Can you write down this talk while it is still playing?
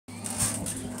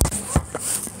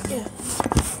Yeah.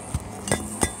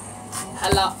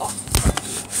 Hello. Oh.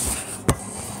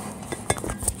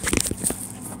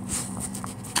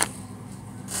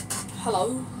 Hello.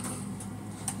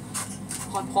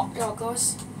 I'm hot girl,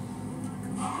 guys.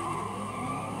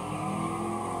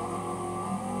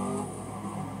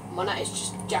 My name is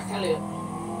just Jack Elliott.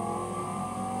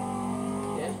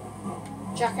 Yeah?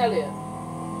 Jack Elliott.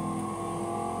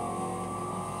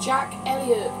 Jack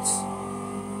Elliott.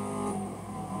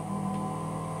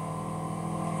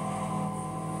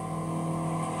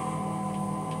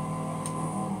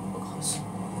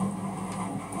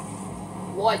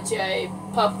 White J,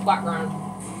 purple background.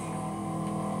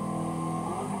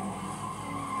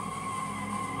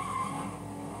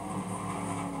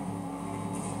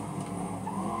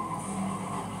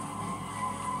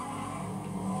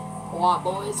 Alright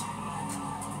boys,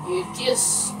 you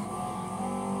just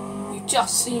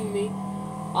seen me.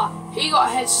 He got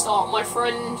a head start. My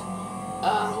friend,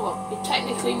 well,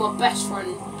 technically my best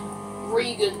friend,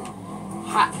 Regan,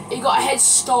 he got a head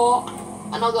start,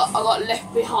 and I got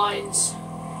left behind.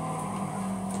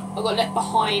 I got left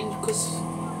behind because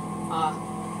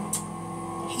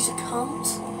he's a cunt.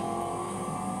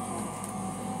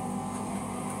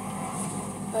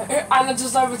 And I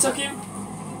just overtook him.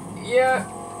 Yeah.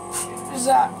 Is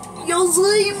that? Yo,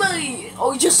 Z, mate!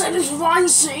 Oh, you just said it's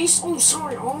racist. I'm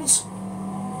sorry, Hans.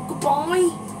 Goodbye.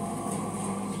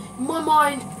 In my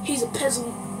mind, he's a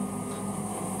peasant.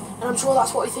 And I'm sure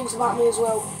that's what he thinks about me as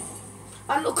well.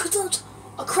 And look at that.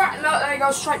 A crack. No, there he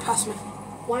goes, straight past me.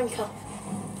 Wanker.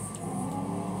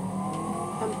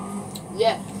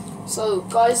 Yeah. So,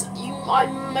 guys, I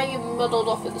may have muddled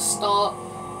off at the start.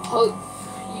 Hope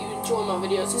you enjoy my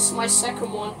videos. This is my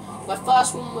second one. My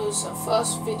first one was a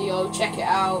first video, check it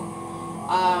out.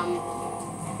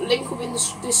 Link will be in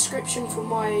the description for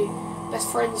my best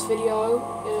friend's video.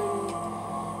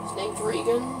 His name's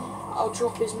Regan. I'll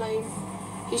drop his name.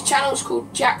 His channel is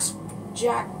called Jack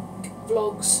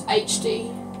Vlogs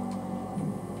HD.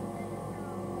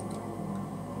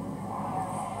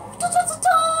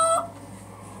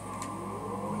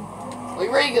 Wait,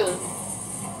 Regan.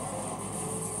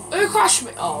 Who crashed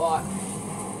me? Oh, right.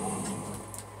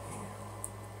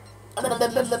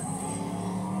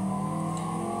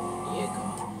 Yeah.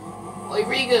 Wait,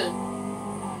 Regan.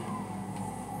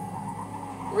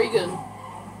 Regan.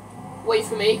 Wait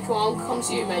for me. Come on, come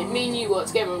to you, mate. Me and you work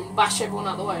together and bash everyone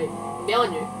out of the way.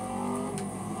 Behind you.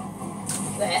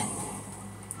 There.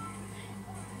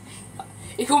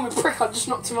 He called me a prick, I just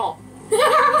knocked him off.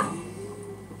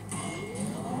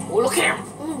 Oh, look at him.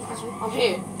 I'm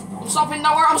here. I'm stopping,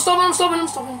 don't worry, I'm stopping.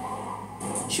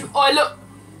 Shoot. Oh, look.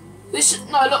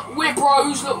 No, look, we're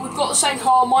bros, look, we've got the same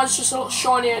car, mine's just a lot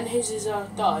shinier and his is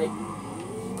dirty.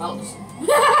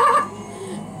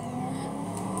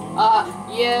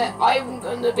 Yeah, I'm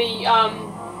going to be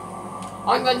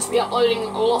uploading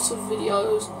a lot of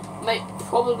videos,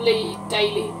 probably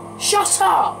daily. Shut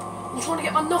up! I'm trying to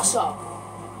get my nose up.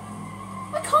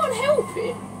 I can't help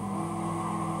it.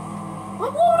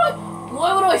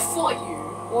 Why would I fight you?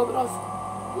 Why would I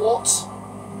what?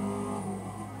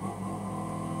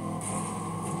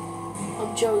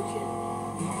 I'm joking.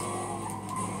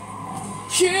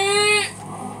 Shit!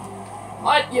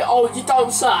 Yeah, oh, you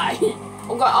don't say.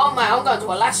 I'm going to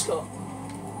Alaska.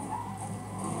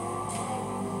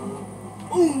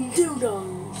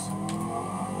 Dildos.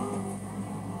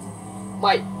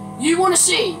 Wait, you want to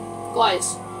see,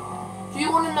 guys? Do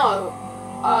you want to know?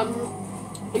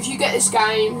 If you get this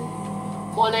game,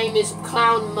 my name is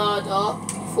Clown Murder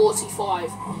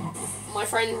 45. My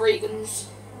friend Regan's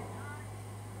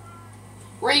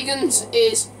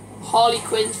is Harley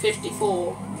Quinn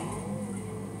 54.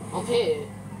 I'm here.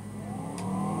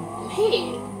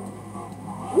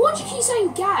 Why do you keep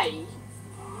saying gay?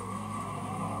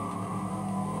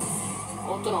 I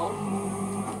don't know.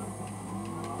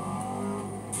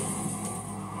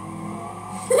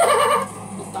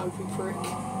 You dopey prick.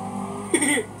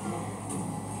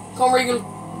 Come on, Regan.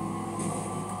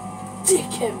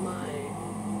 Dickhead, mate.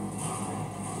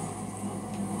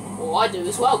 Well, I do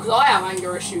as well, because I have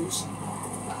anger issues.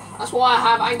 That's why I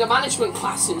have anger management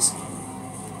classes.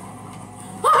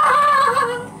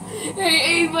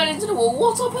 He went into the wall.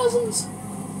 What up, peasants?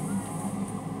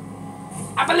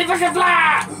 I believe I can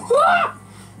fly!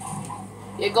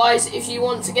 Yeah, guys, if you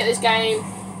want to get this game,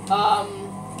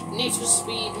 Need for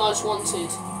Speed Most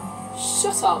Wanted.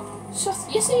 Shut up.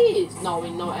 Yes, it is. No, I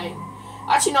mean, no, it ain't.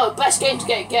 Actually, no, best game to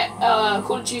get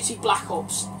Call of Duty Black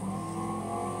Ops.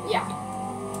 Yeah.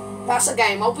 That's a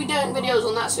game. I'll be doing videos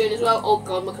on that soon as well. Oh,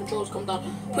 God, my controls come down.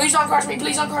 Please don't crash me.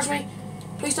 Please don't crash me.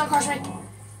 Please don't crash me.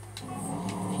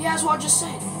 Yeah, that's what I just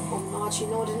said. Oh, no, actually,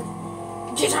 no, I didn't.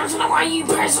 Get out of the way, you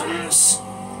peasants!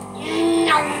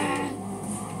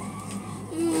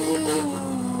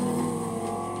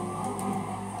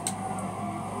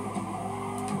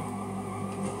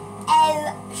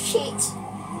 Oh, shit.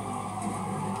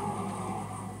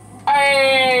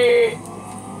 Hey!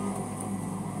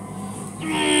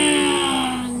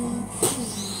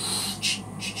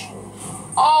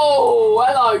 Oh,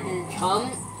 hello, you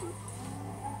cunt.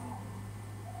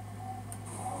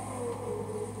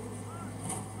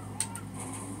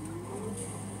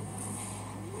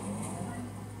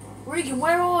 Regan,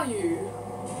 where are you?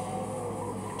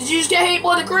 Did you just get hit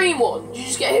by the green one? Did you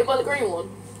just get hit by the green one?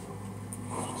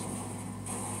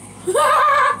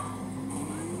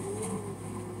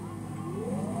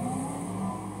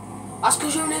 That's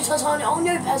because you're new Titanic. Oh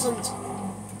no, peasant.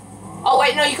 Oh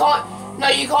wait, no, you can't. No,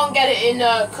 you can't get it in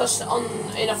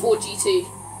in a Ford GT.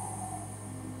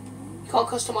 You can't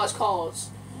customize cars.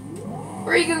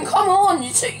 Regan, come on!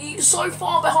 You're so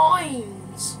far behind.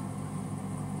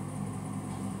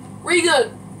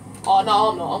 Regan! Oh no,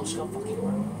 I'm not. I'm just gonna fucking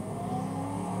run.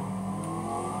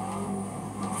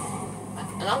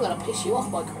 And I'm gonna piss you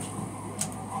off by crashing.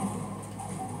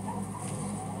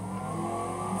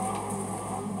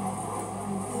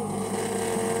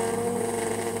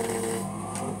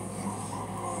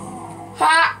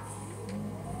 Ha!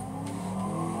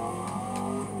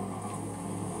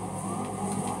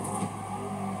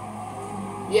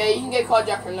 Yeah, you can get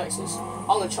carjacker and Lexus.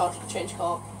 I'm gonna change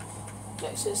car.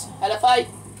 Lexus LFA.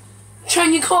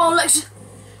 Change your car, Lexus.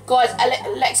 Guys,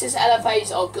 Lexus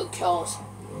LFAs are good cars.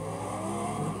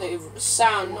 They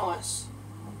sound nice.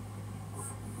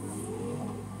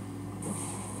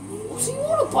 What's he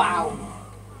on about?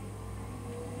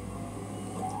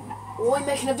 Why are you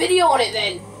making a video on it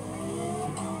then?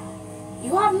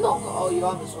 You have not got. Oh, you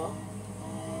have as well.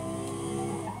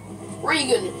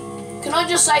 Regan, can I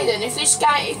just say then, if this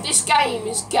game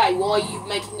is gay, why are you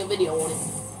making a video on it?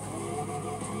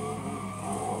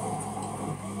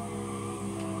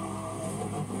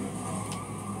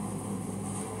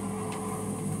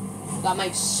 That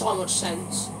makes so much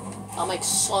sense. That makes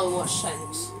so much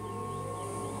sense.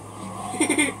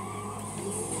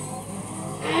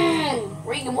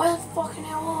 Regan, where the fucking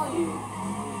hell are you?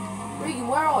 Regan,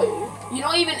 where are you? You're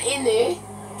not even in there.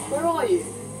 Where are you?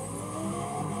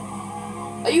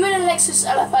 Are you in a Lexus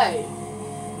LFA?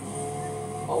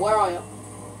 Oh, where are you?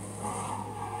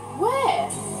 Where?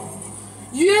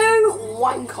 You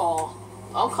wanker.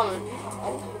 I'm coming.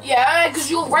 Yeah, because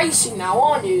you're racing now,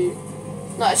 aren't you?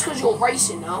 No, it's because you're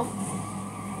racing now.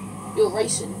 You're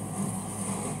racing.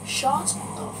 Shut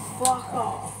the fuck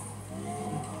up.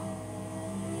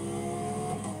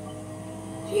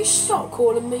 You stop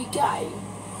calling me gay.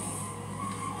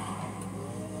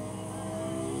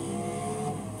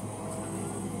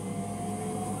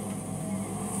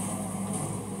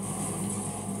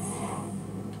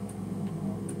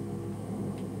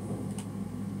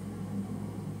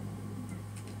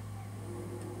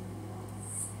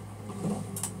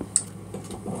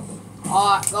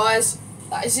 Alright guys,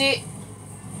 that is it.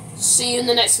 See you in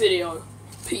the next video.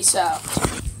 Peace out.